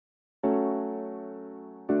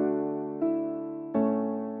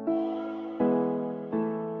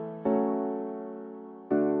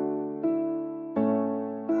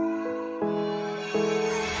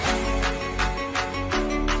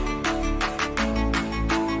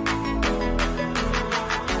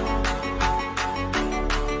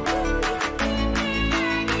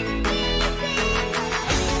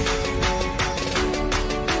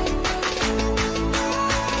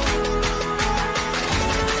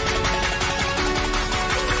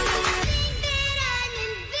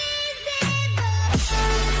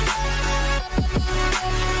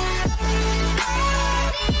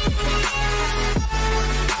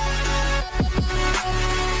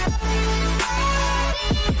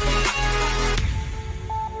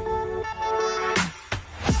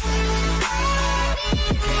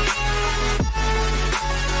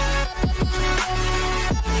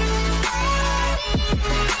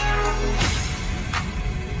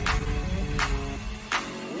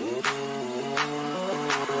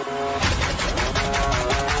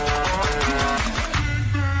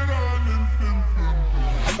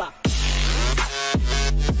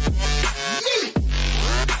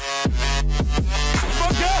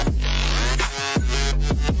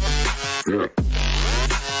Yeah.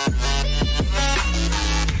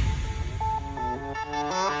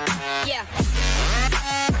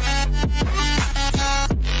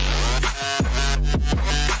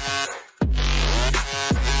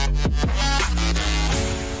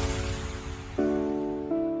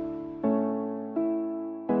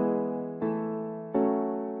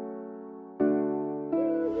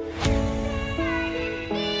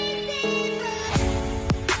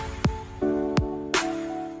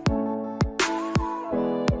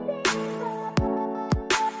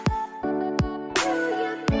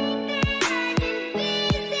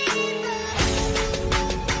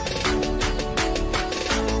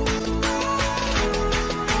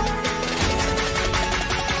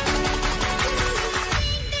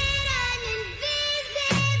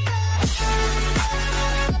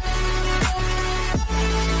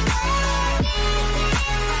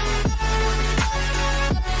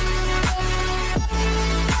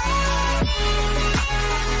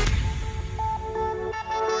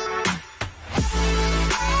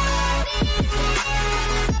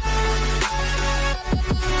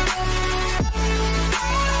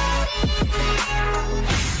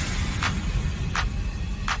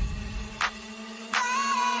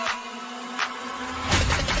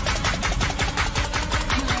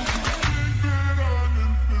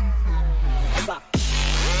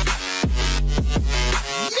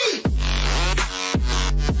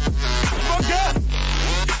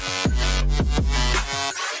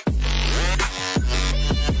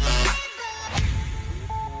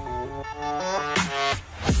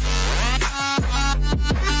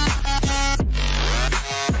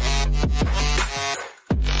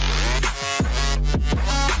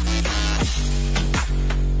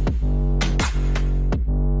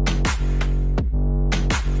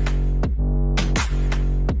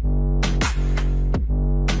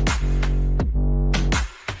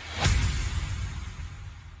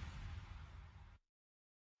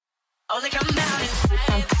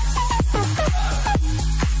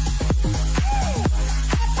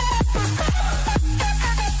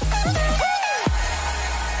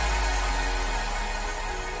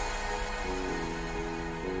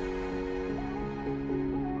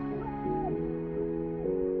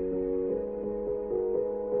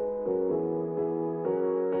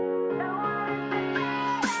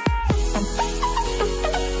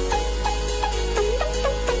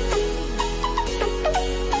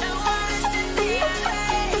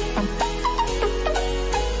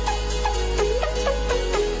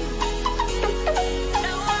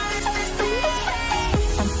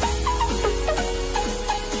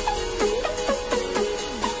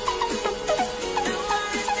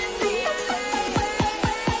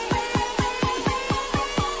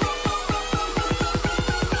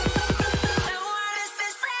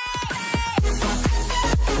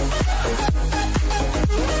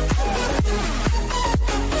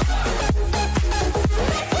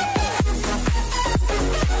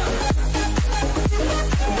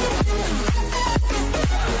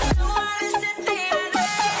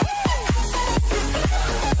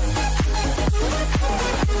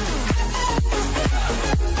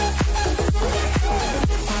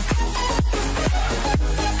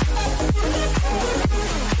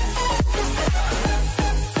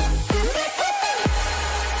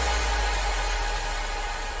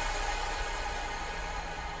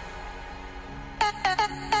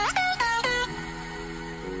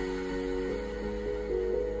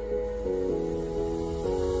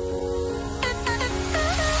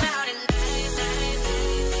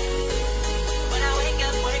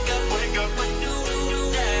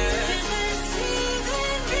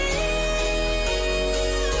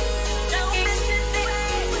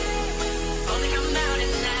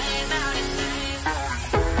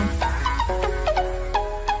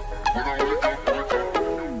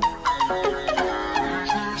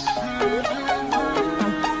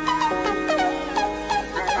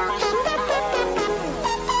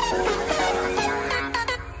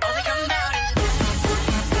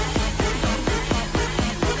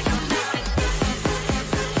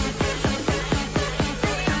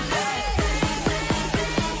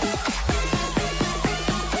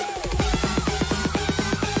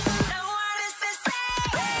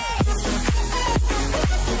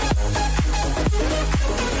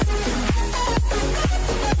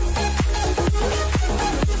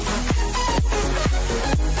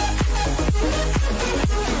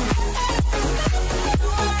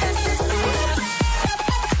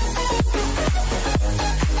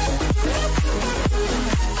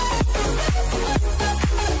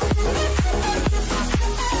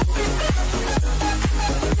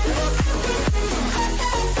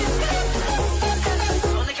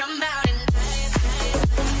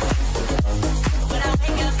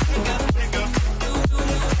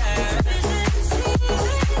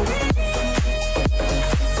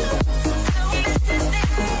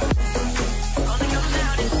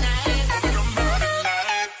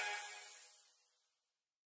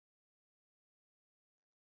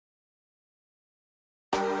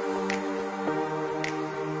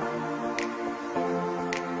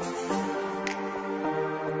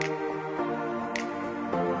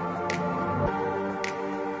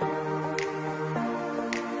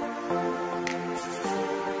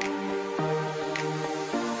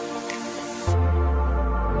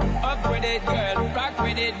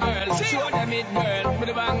 with it, girl. Show them it, girl. With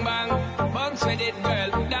the bang bang. Bounce with it, girl.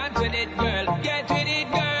 Dance with it, girl. Get with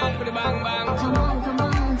it, girl. With the bang bang. Come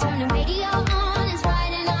on, turn the radio on. It's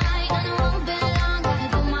Friday night and I won't be long. Gotta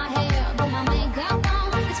do my hair, put my makeup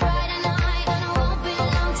on. It's Friday night and I won't be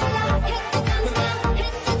long till I hit the dance floor,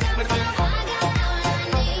 hit the dance floor. I got all I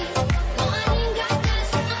need. No, I ain't got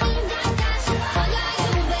cash, I ain't got cash. I got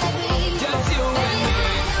you, baby. Just you and me.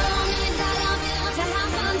 Baby, I don't need dollar bills to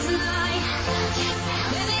have fun tonight.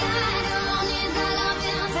 Baby, I don't need dollar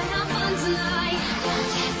bills to have fun tonight.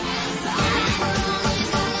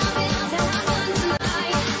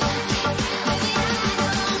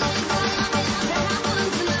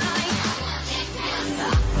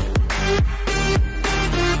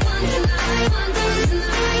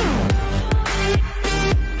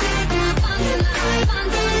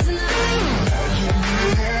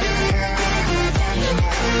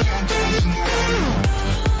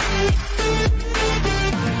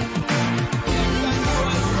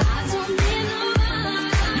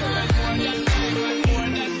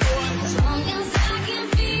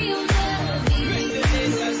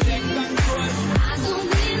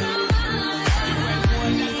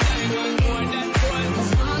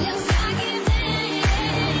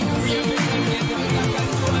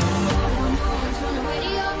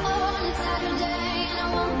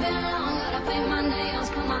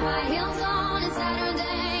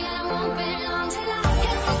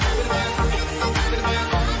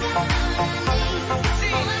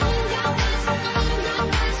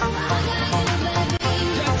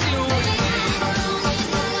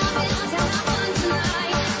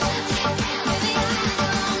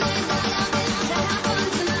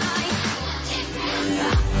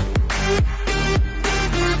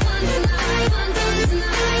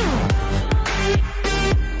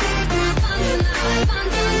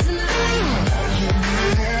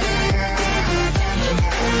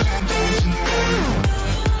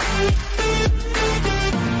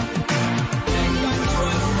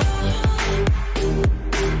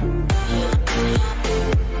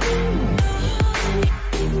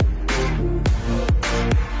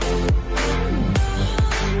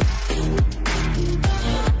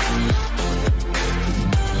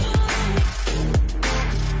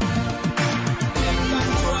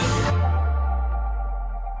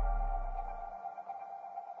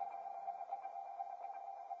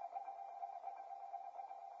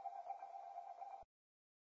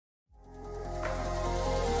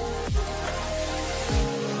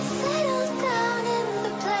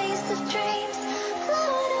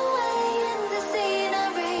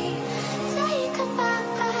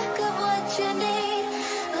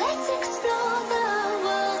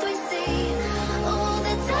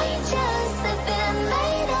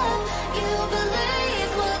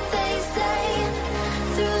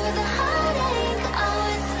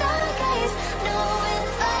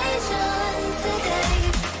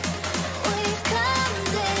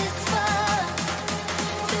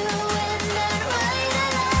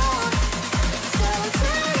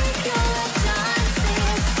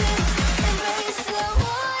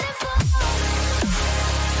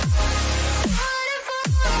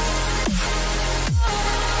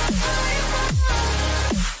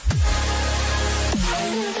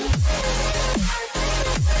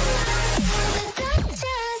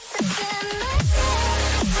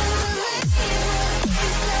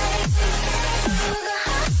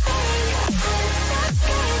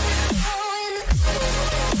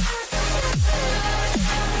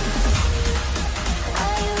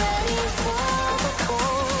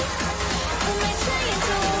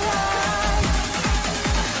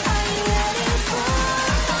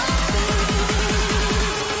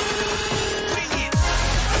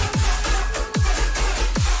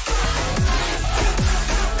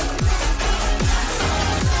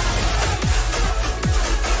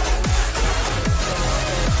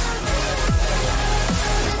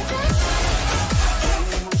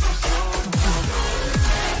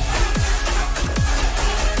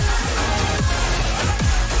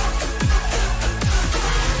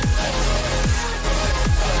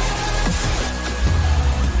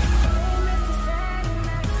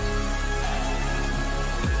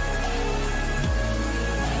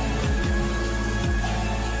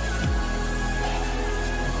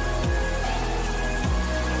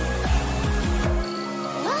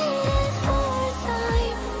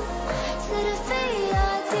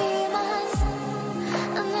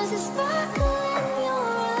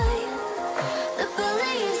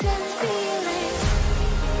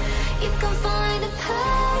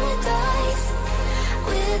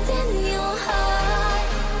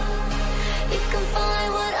 You can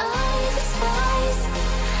find what I despise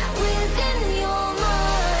within your mind.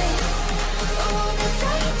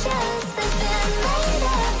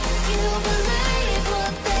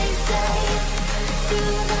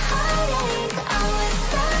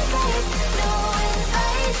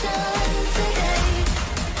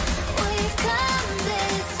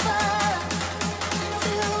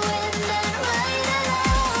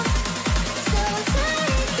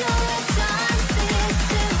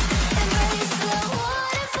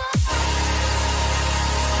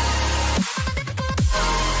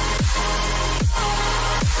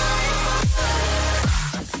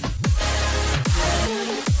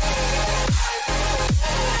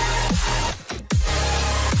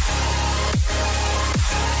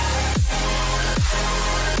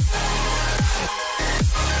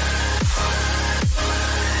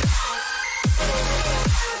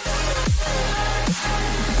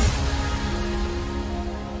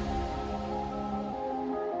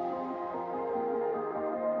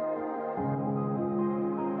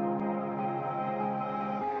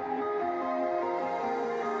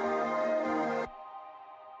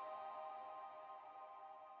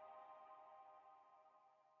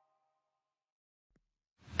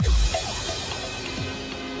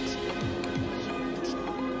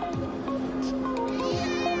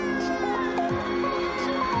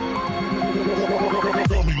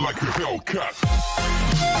 like a Hellcat.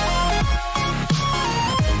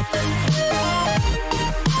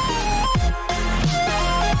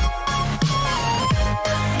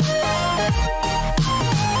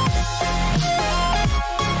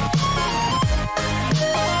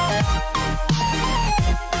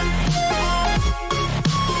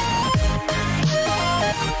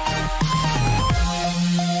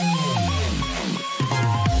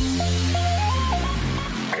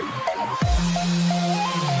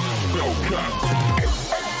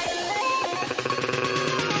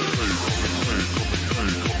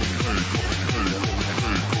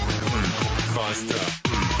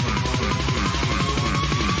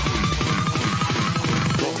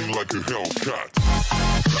 Like a Hellcat.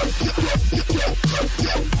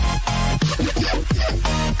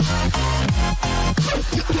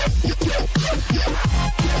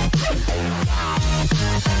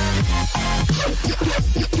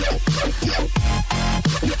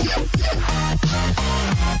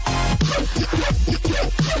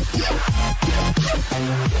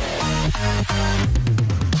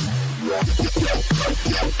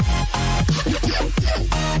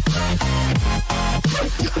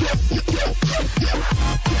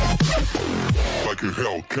 Like a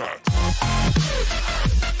Hellcat.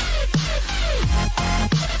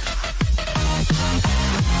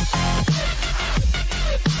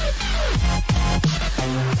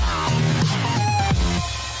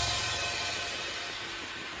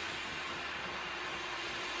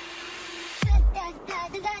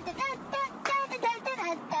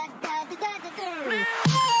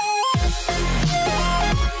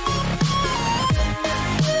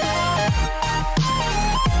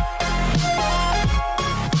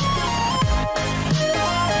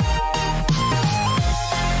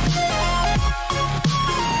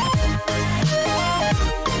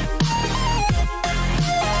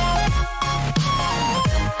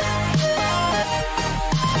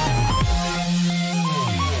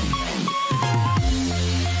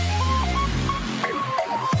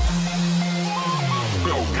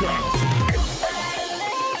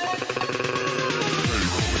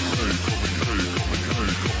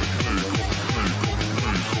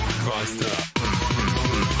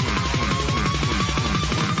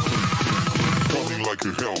 Like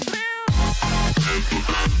a hell.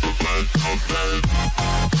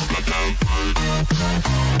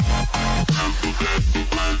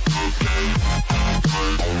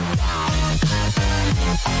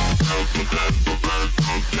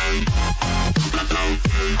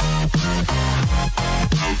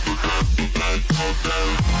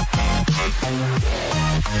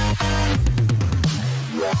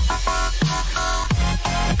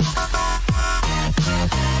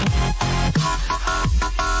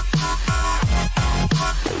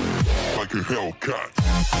 Like a Hellcat.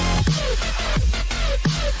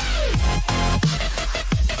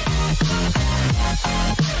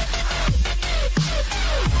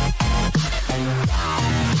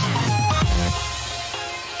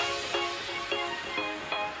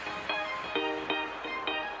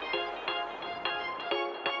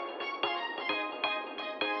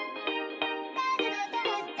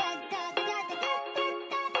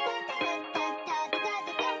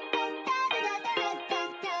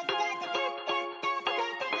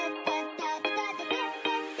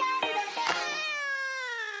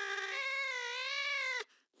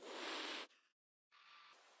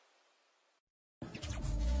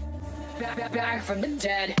 Back from the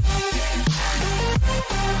dead.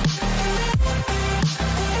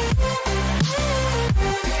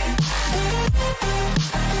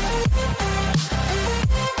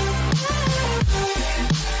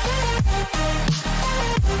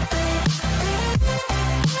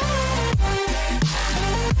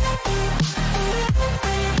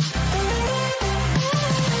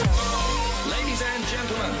 Ladies and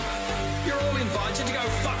gentlemen, you're all invited to go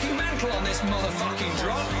fucking mental on this motherfucking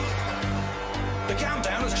drop. The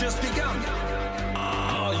countdown has just begun.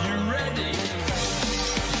 Are you ready?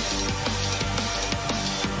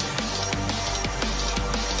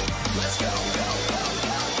 Let's go.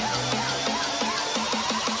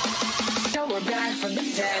 So we're back from the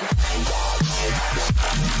dead.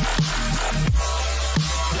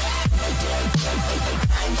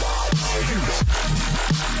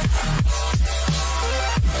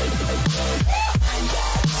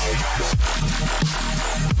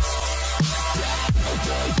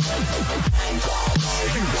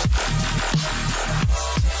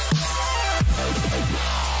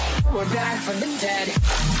 We're back from the dead.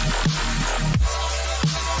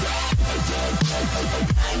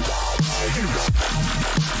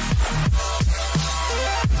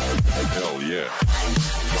 Hell yeah.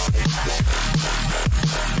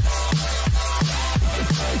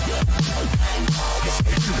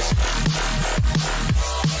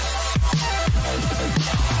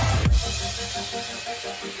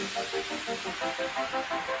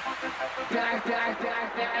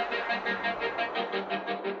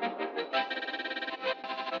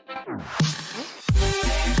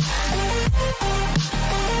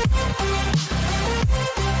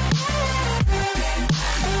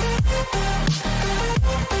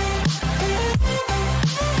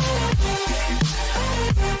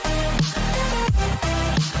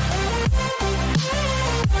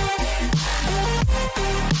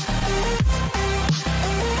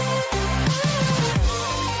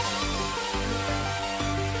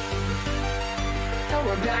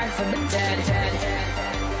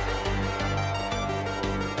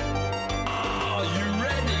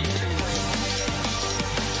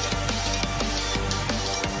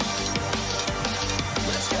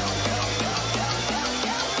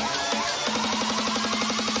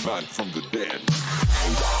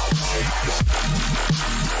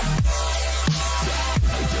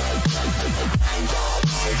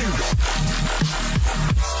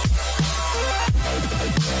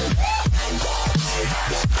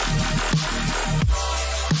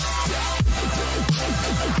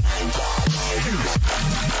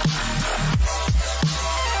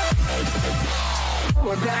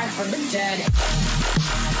 We're back from the dead.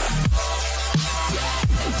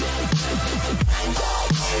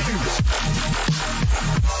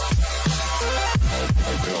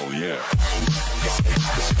 Hell yeah.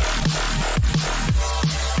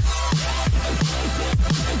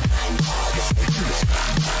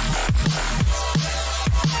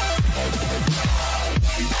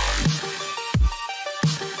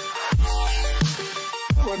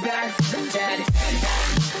 We're back from the dead.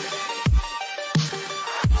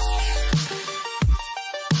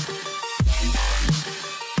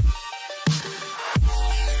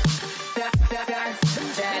 Back from the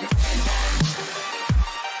dead.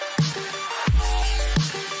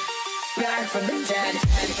 Back from the dead.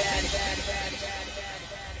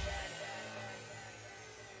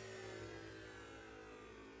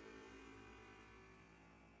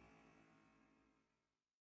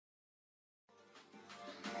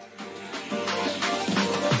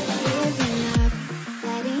 Giving up,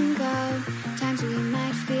 letting go, times we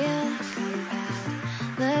might feel compelled.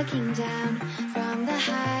 Looking down from the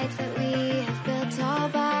heights that we have built all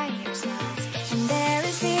by ourselves. And there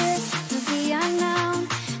is fear of the unknown,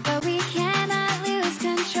 but we cannot lose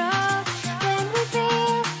control. When we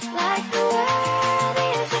feel like the world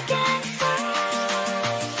is against us,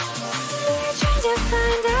 we're trying to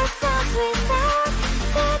find ourselves without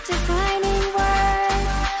the defining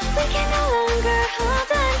words. We can no longer hold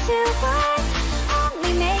on to what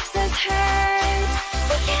only makes us hurt.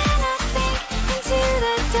 We cannot sink into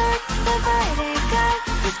the dark. The vertigo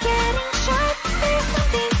is getting sharp. There's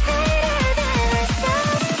something greater than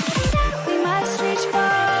ourselves that we must reach for.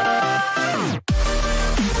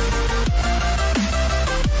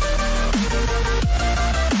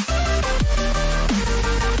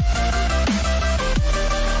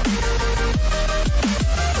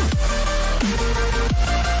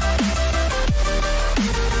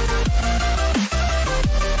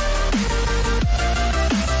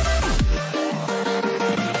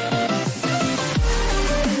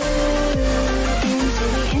 Into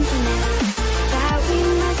the infinite that we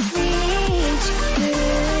must reach.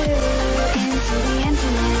 Into the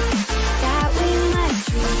infinite that we must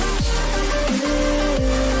reach.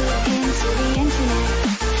 Into the infinite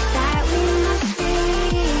that we must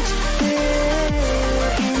reach.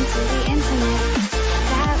 Into the infinite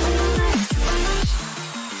that we must reach.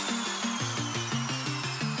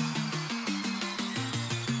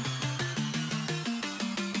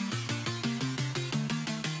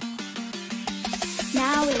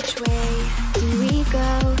 Now which way do we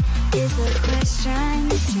go is the question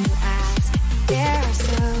to ask. There are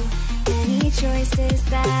so many choices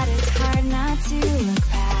that it's hard not to look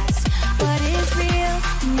past. What is real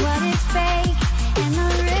and what is fake, and the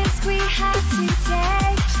risk we have to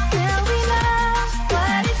take. Will we know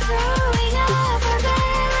what is throwing off our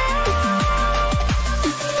balance?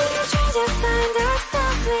 We're trying to find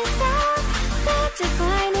ourselves without the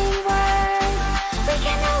defining words. We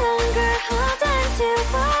can no longer hold on to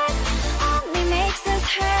what only makes us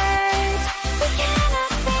hurt. We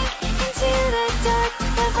cannot sink into the dark.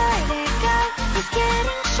 The vertigo is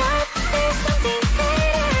getting sharp.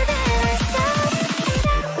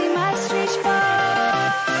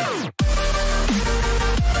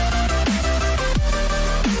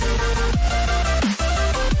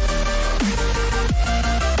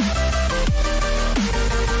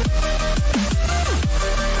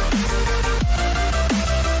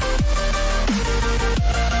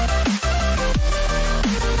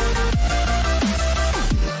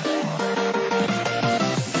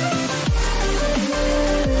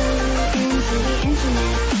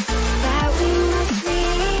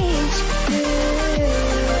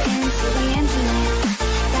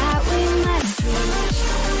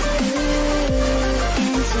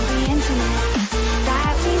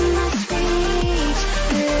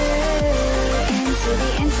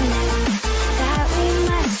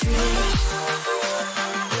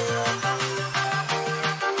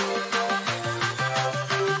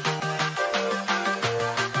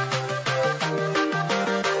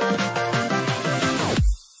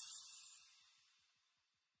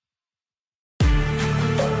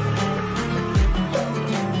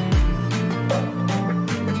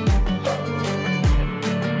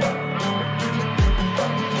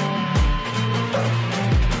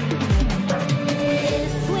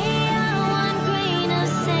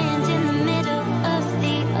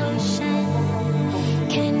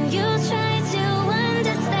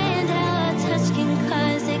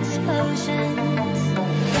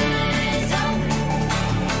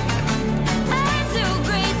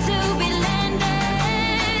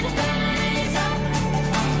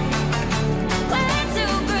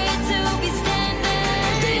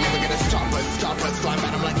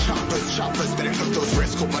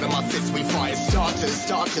 fists, we fire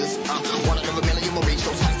starters. One out of a million will reach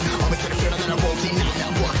those heights. Always to the field and then I won't deny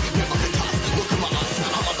that work. Never the toss. Look at my eyes,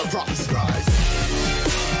 I'm on the rocks. Rise.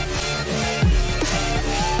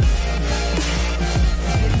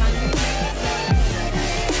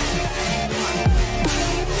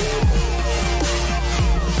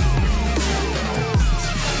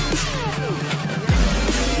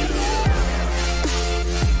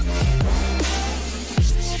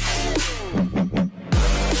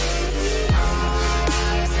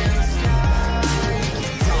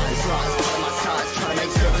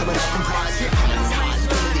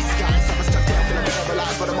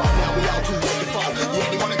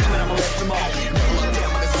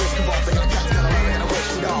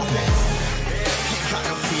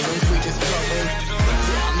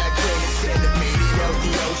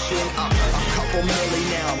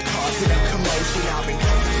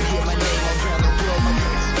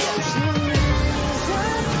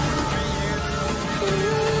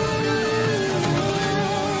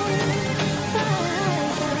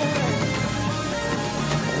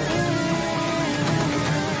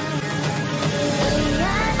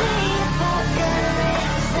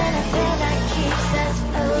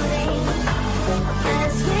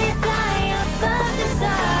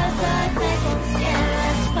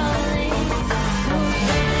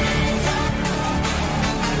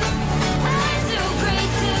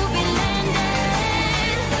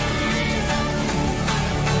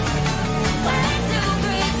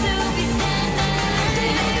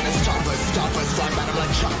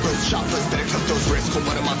 Shoppers, better took those risks.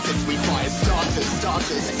 One of my fists, we fire starters.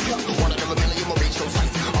 One out of a million will reach those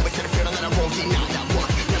heights. Always to the field and then I won't deny that work.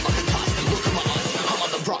 Never the toss. Look at my eyes, I'm on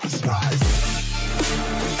the rocks. Rise.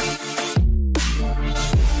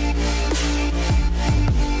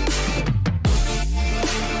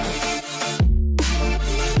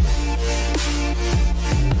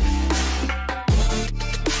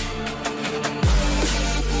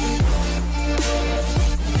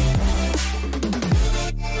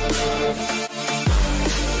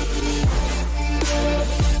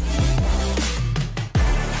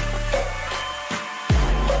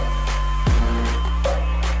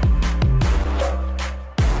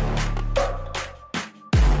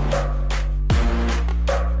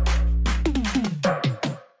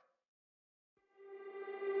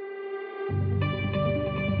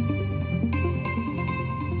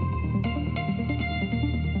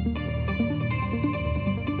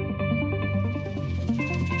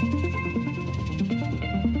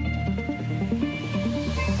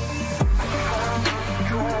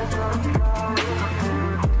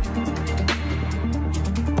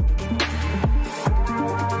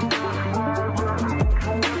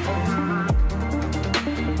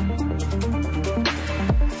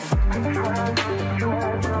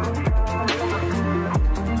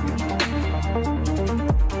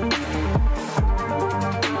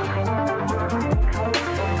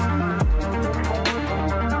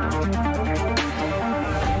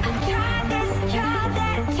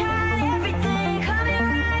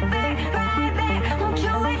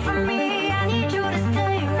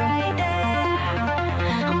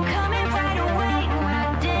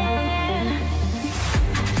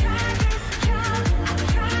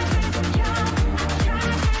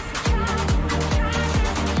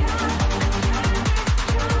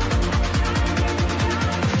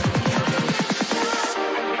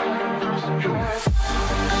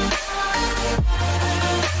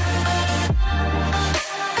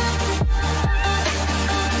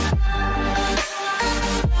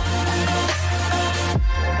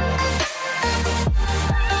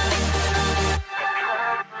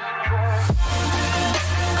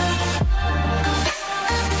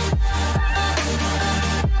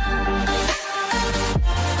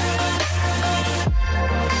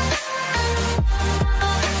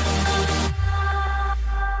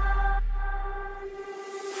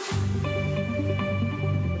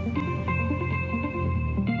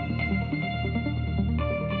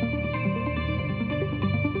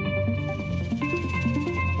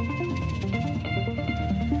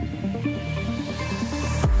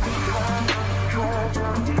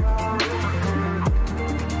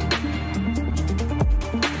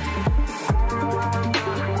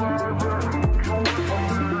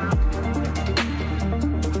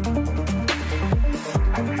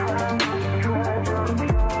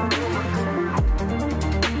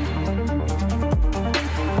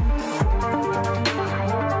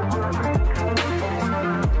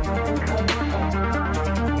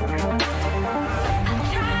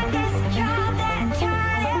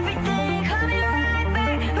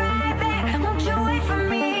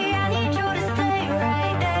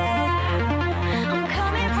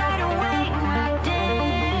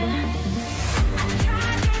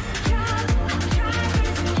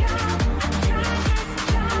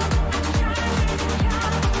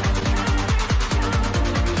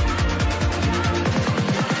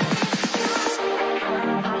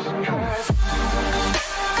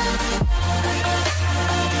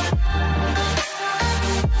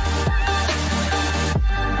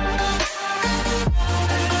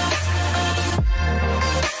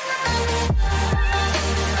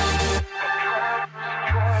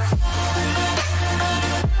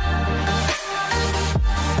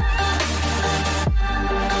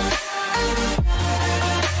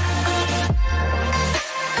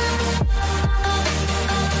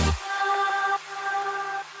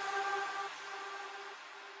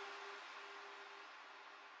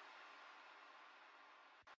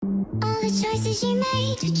 choices you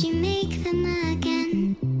made, would you make them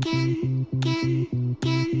again, again, again,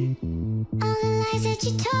 again? All the lies that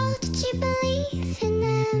you told, did you believe in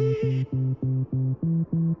them?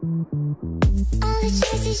 All the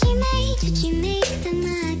choices you made, would you make them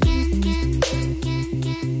again, again, again,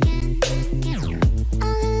 again, again, again?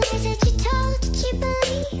 All the lies that you told, did you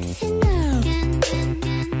believe in them? Again,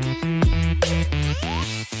 again, again, again, again.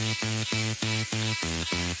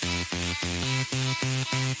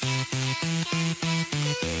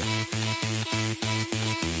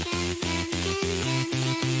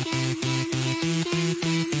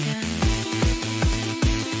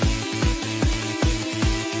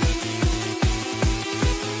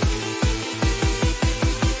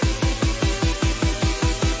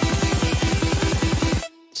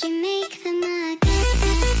 To make them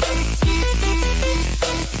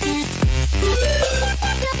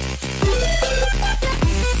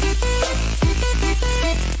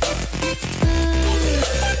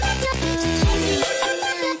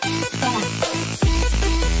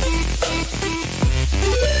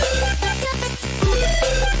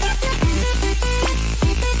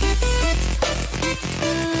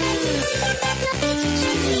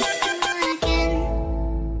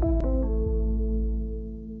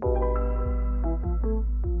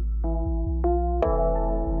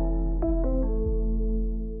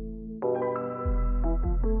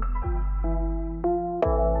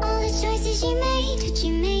choices you made, would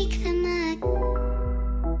you make them again?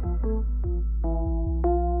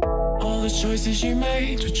 All the choices you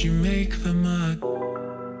made, would you make them again?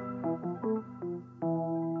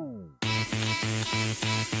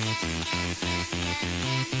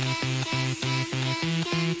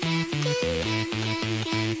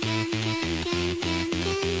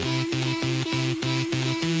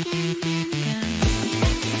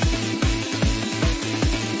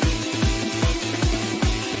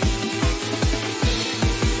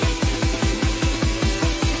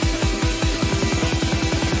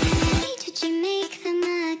 Would you make them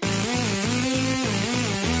again?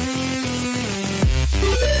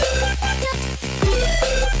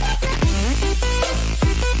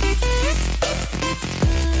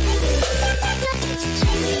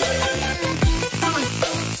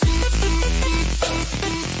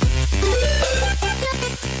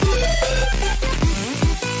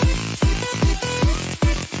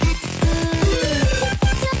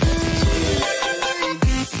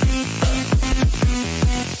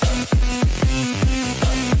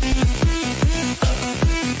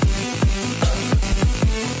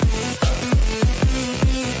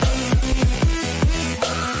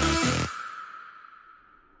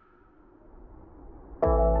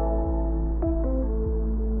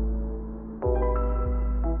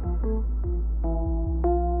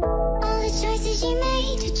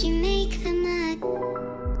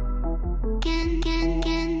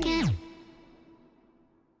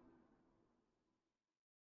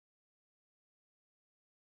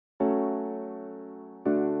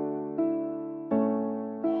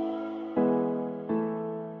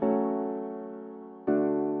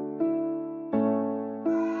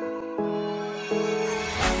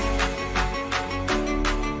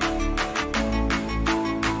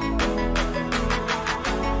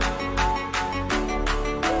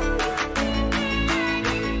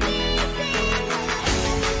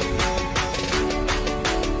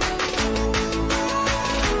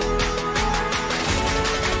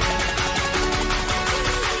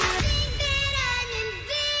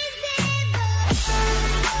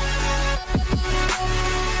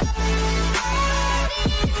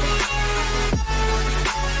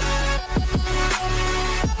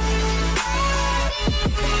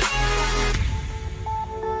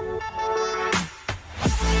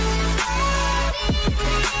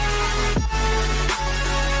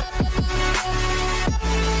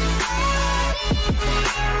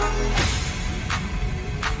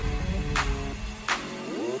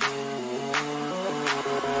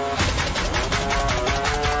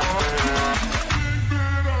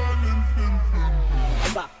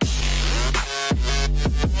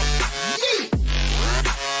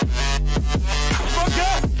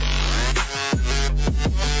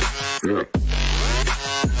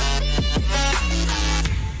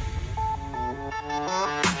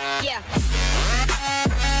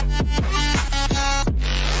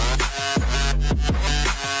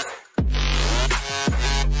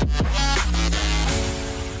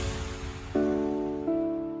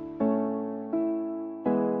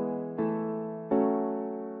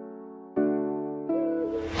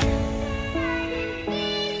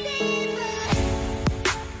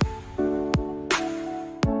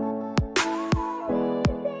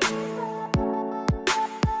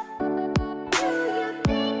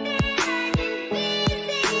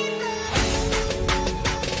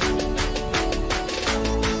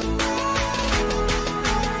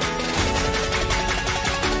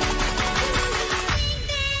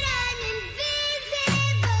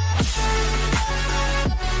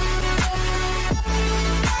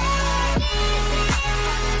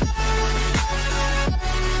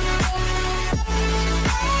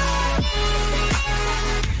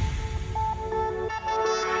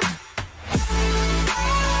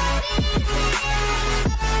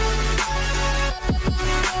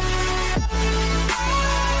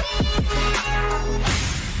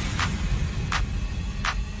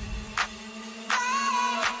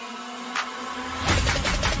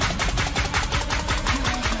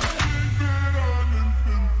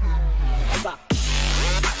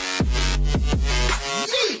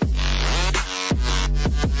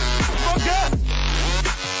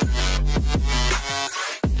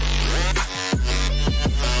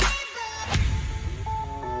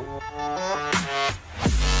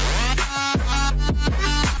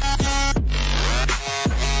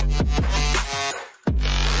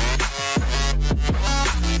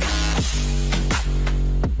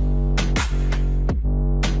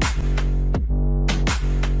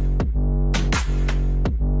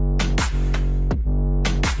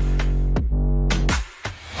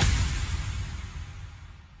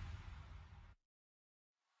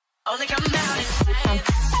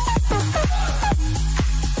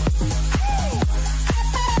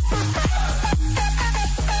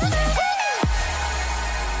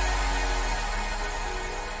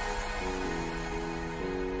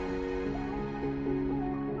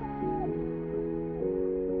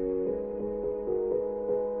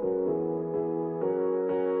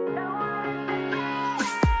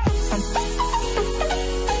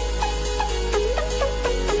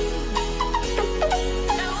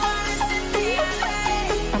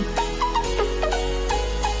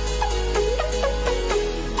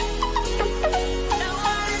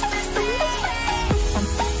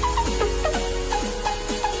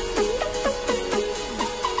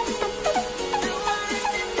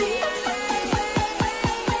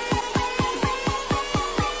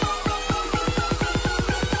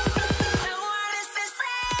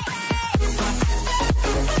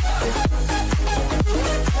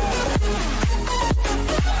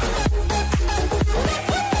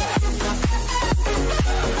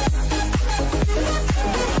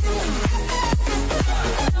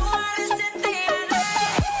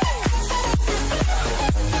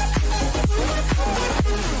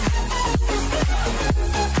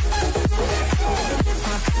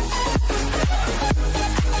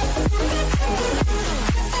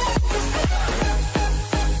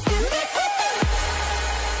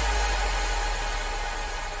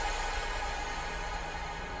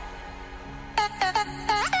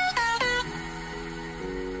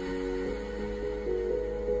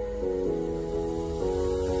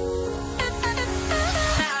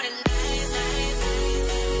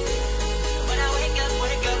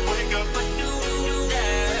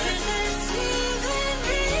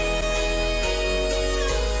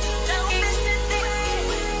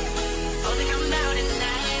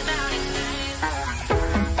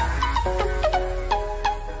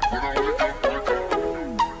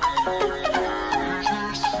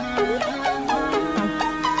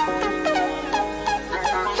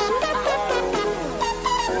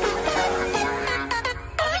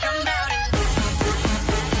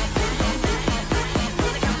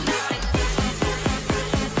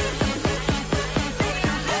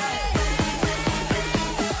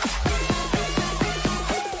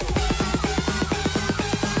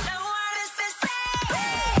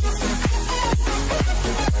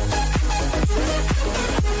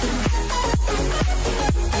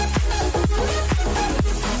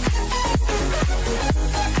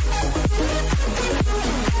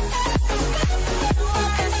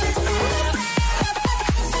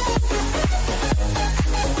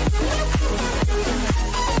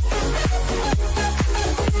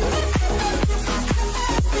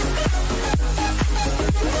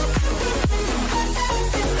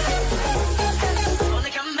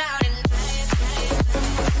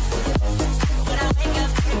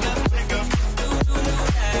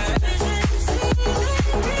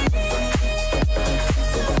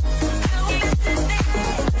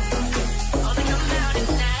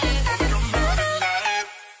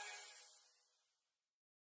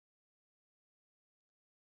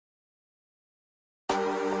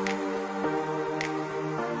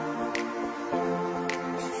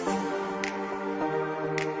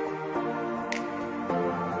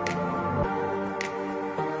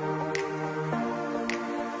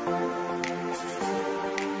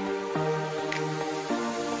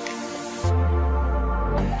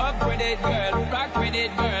 Up with it, girl. Rock with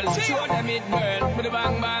it, girl. Show them it, girl. With a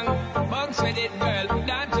bang bang. Bounce with it, girl.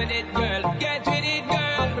 Dance with it, girl. Get with it,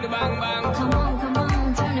 girl. With a bang bang. Come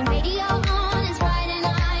on, turn the radio on. It's Friday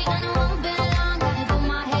night, and I won't be long. Gotta do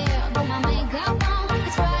my hair, put my makeup on.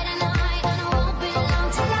 It's Friday night, and I won't be long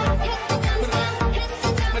till I hit the dance floor, hit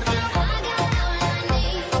the dance floor. I got all I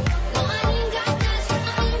need. No, I ain't got cash, I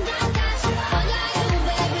ain't got cash. I got you,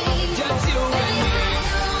 baby. Just you and me.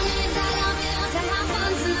 I don't need dollar bills to have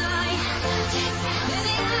fun tonight.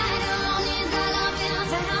 Baby, I don't need dollar bills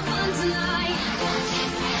to have fun tonight.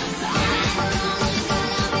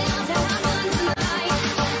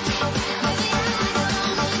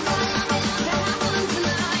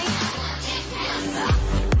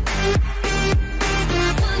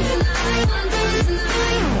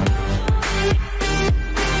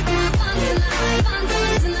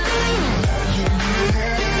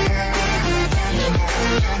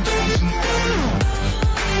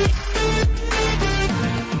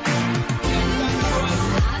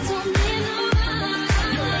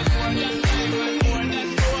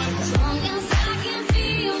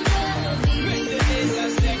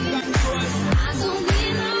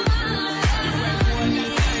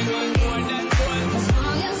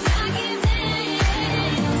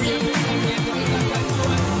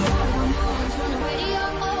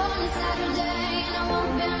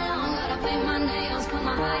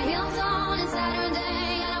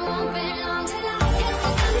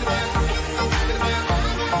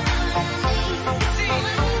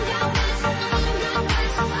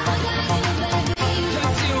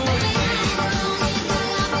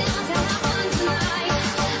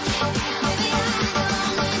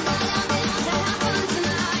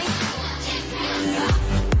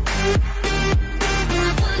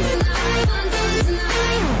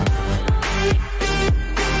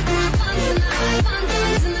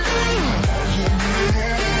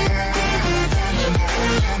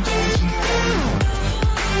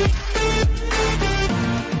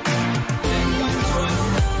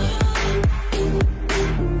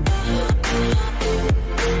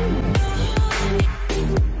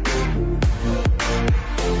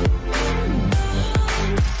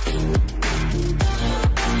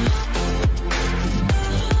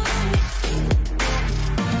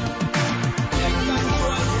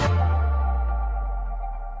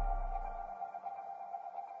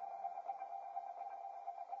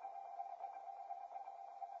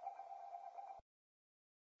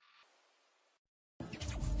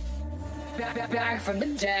 Back from the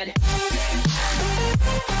dead.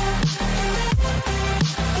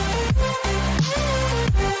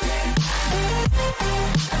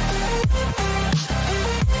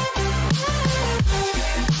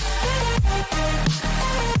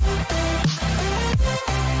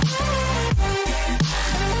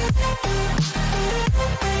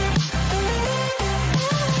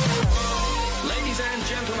 Ladies and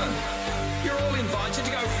gentlemen, you're all invited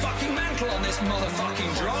to go fucking mental on this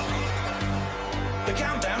motherfucking drop. The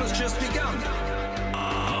countdown has just begun.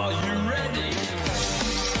 Are you ready?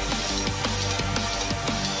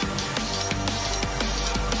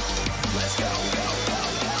 Let's go.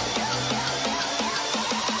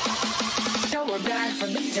 Now we're back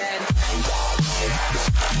from the dead.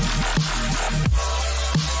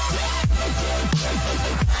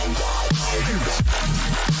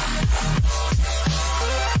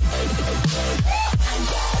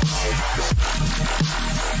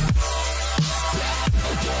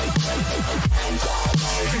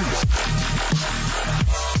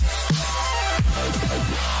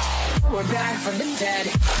 We're back from the dead.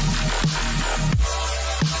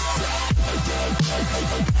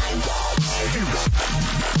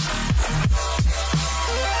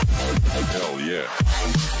 Hell yeah.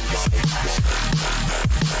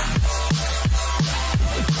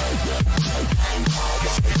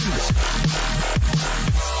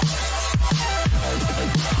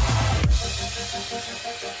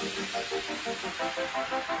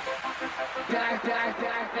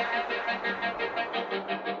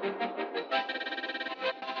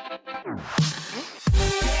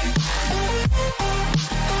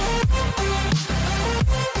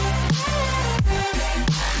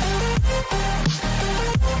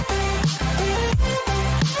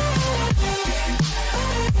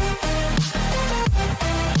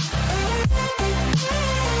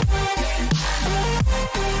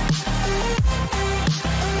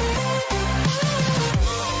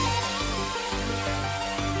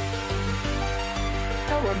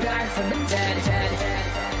 We're back from the dead.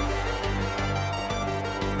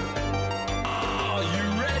 Are you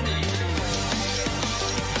ready?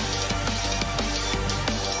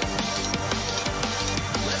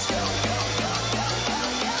 Let's go.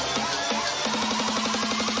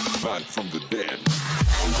 bed.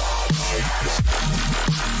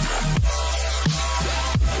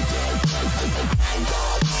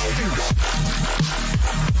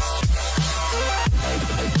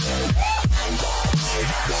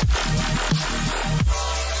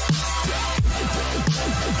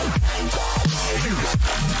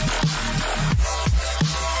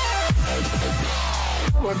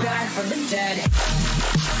 We're back from the dead.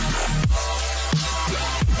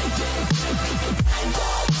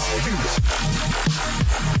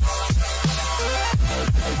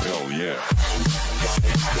 Hell yeah.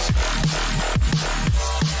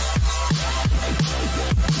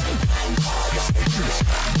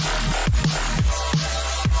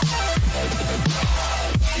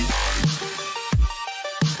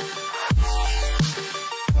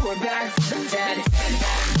 We're back from the dead.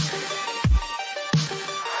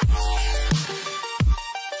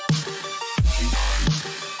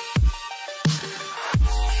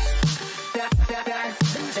 Back from the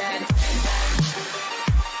dead.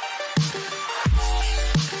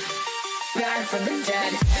 Back from the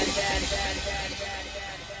dead.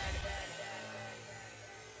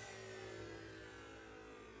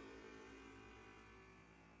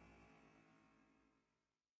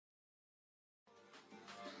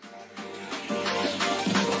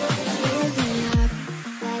 Giving up,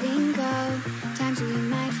 letting go, times we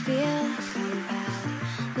might feel compelled.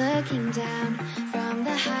 Looking down from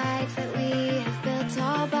the heights that we have built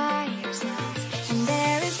all by ourselves. And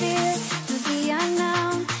there is fear of the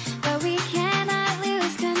unknown, but we cannot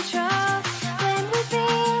lose control. When we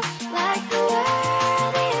feel like the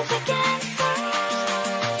world is against us,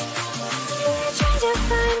 we're trying to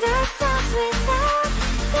find ourselves without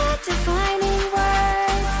the defining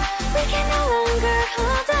words. We can no longer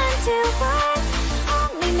hold on to what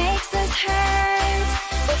only makes us hurt.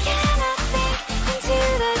 We cannot sink into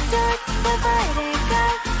the dark. The vertigo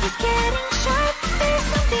is getting sharp. There's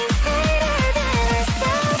something greater than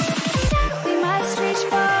ourselves that we must reach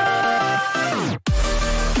for.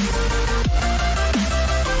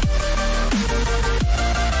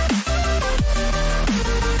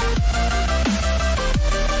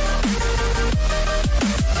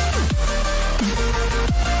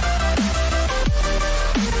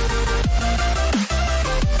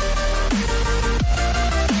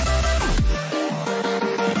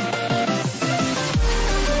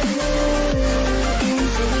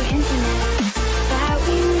 Into the internet that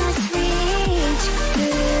we must reach.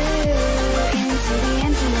 Into the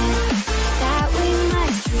internet that we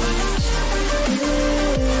must reach.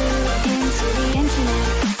 Into the internet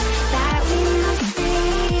that we must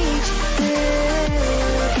reach.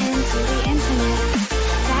 Into the internet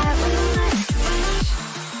that we must reach.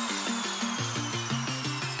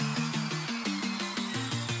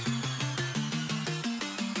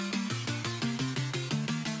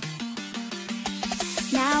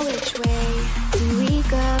 Now which way do we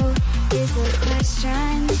go is the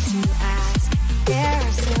question to ask. There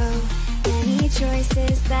are so many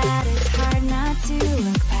choices that it's hard not to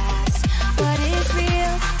look past. What is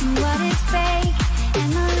real and what is fake,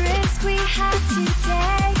 and the risk we have to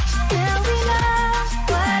take. Will we know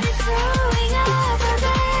what is growing over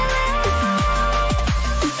there?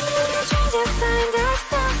 We're trying to find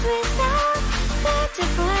ourselves without the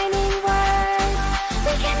defining words.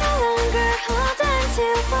 We can no longer hold on to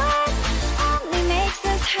what only makes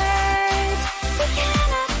us hurt. We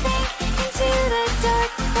cannot sink into the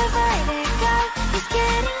dark. The vertigo is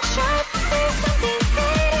getting sharp. There's something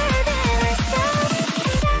greater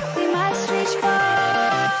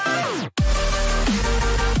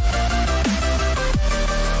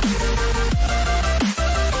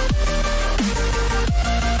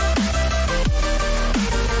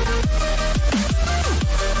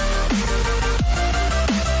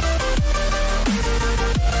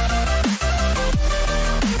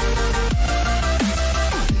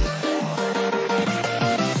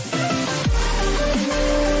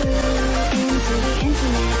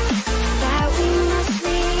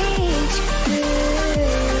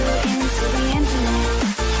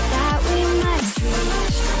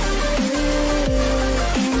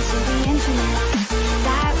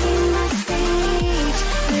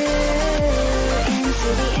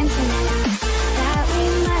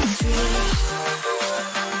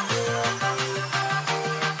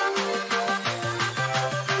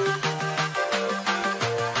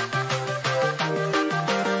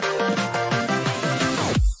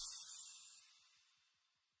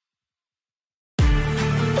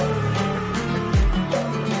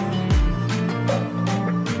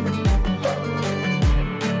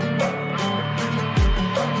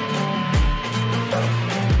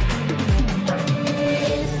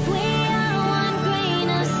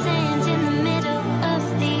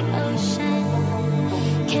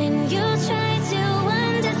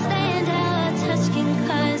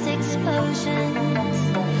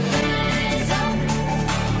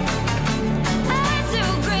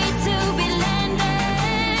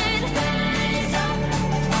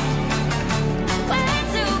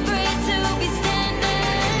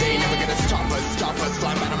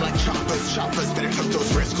shoppers, better took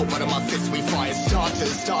those risks. Hold one of my fists, we fire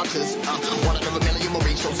starters. One out of a million will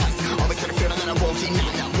reach those heights. Always had a feeling that I won't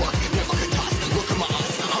deny that work. Never could toss. Look at my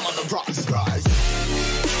eyes, I'm on the rocks.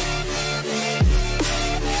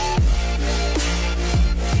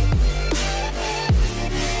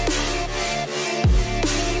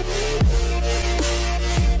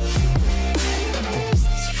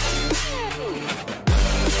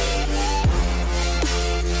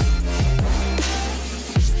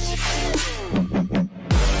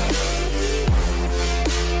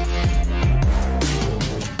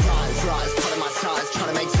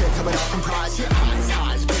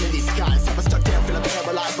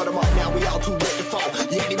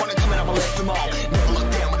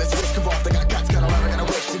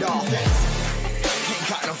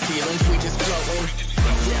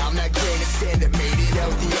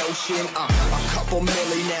 A couple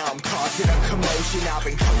milli now, I'm causing a commotion. I've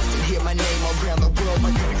been coasting, hear my name all around the world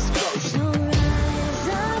like an explosion.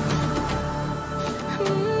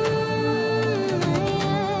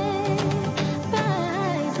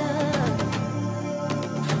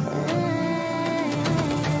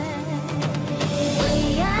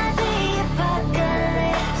 We are the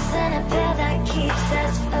apocalypse, and a pair that keeps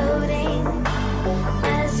us floating.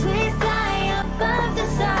 As we fly above the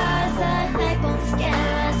stars, the night won't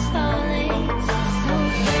scare us falling. So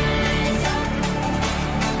rise up.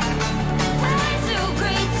 We're too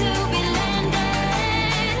great to be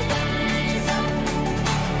landed. Rise up.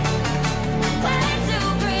 We're too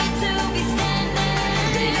great to be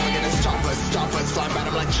standing. They never gonna stop us, fly by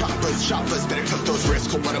them like choppers, better took those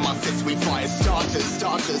risks. Hold one of my fists, we fire starters.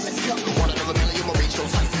 Let's go. One out of a million will reach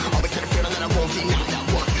those heights. Always had a feeling that I won't deny that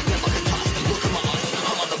work. Never could toss. Look at my eyes,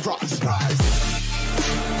 I'm on the rocks.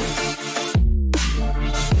 We'll be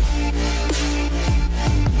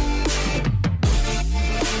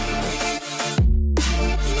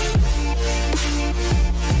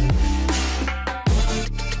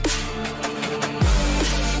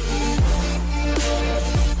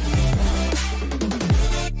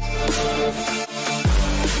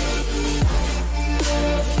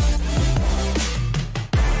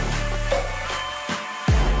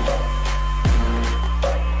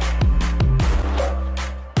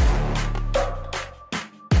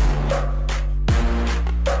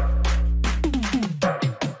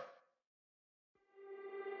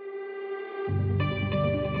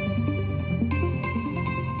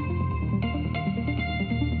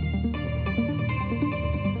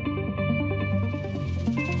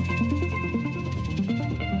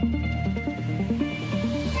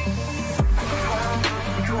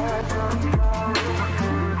right back.